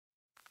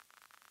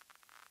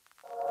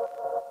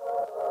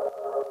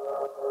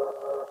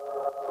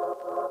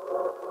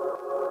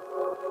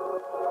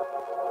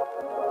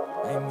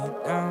Lay me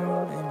down,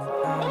 lay me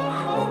down,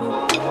 lay me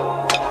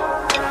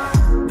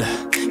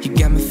down. You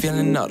got me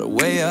feeling all the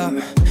way up.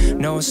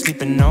 No one's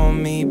sleeping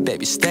on me,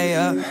 baby, stay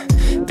up.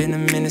 Been a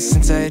minute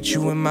since I hit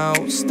you in my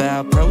old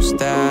style, pro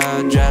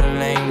style. Drive the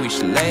lane, we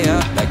should lay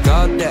up like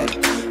all day,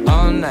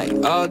 all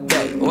night, all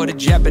day. Or the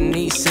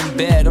Japanese in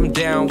bed, I'm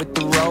down with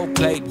the role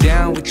play.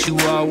 Down with you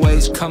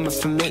always, coming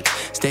for me.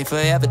 Stay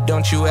forever,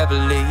 don't you ever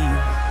leave.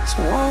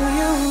 So won't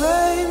you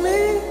lay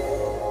me,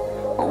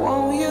 or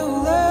won't you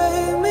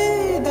lay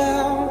me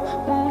down?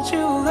 Won't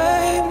you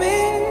lay me,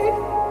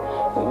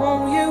 or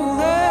won't you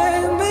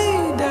lay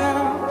me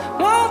down?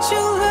 Won't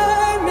you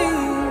lay me,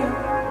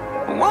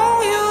 or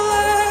won't you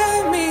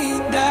lay me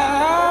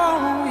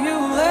down? You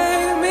lay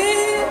me,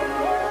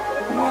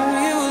 won't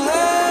you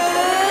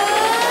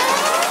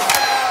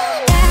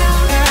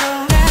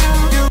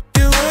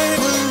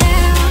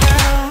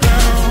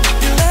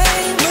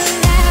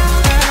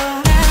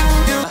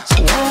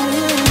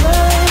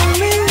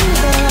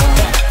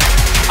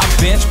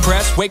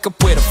press, wake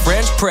up with a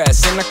French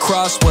press and a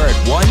crossword.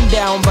 One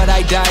down, but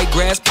I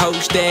digress.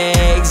 Poached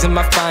eggs in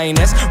my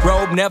finest.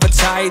 Robe never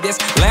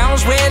tightest.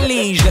 Lounge red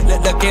liege,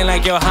 looking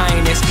like your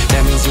highness.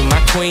 That means you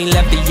my queen,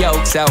 left the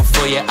yolks out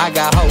for you. I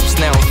got hopes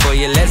now for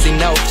you. Leslie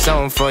Nope's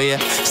on for you.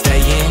 Stay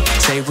in,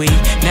 say we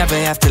never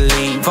have to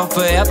leave. Or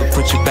forever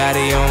put your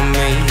body on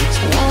me.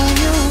 So won't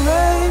you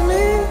lay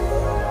me,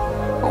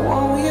 or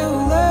won't you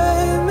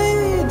lay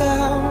me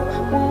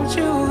down? Won't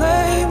you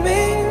lay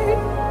me,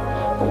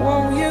 or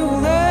won't you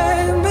lay?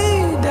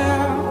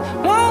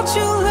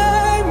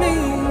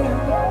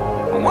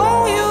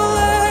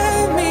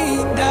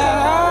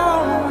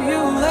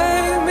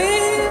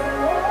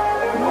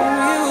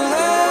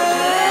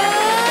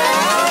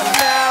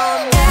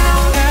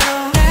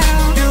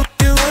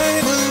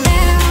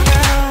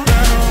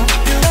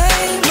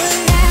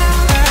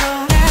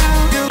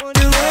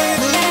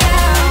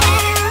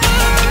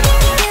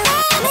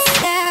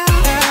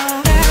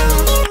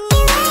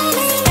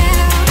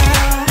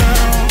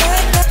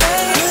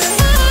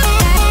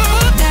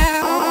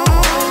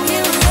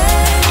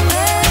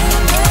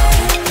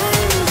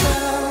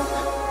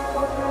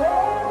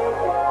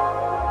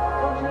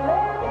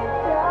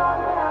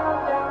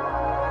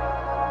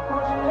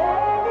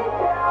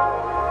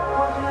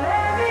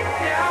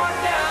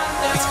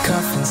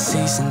 Cuffing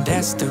season,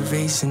 that's the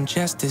reason.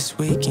 Just this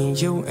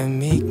weekend, you and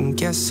me can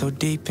get so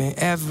deep in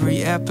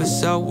every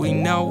episode we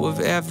know of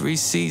every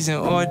season.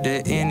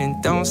 Order in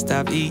and don't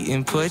stop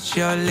eating. Put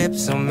your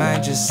lips on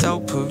mine, just so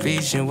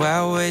Parisian.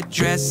 While we're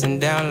dressing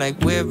down like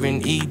we're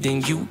in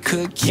Eden. You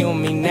could kill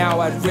me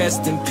now, I'd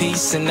rest in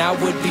peace and I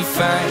would be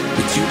fine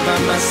with you by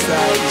my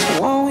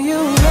side.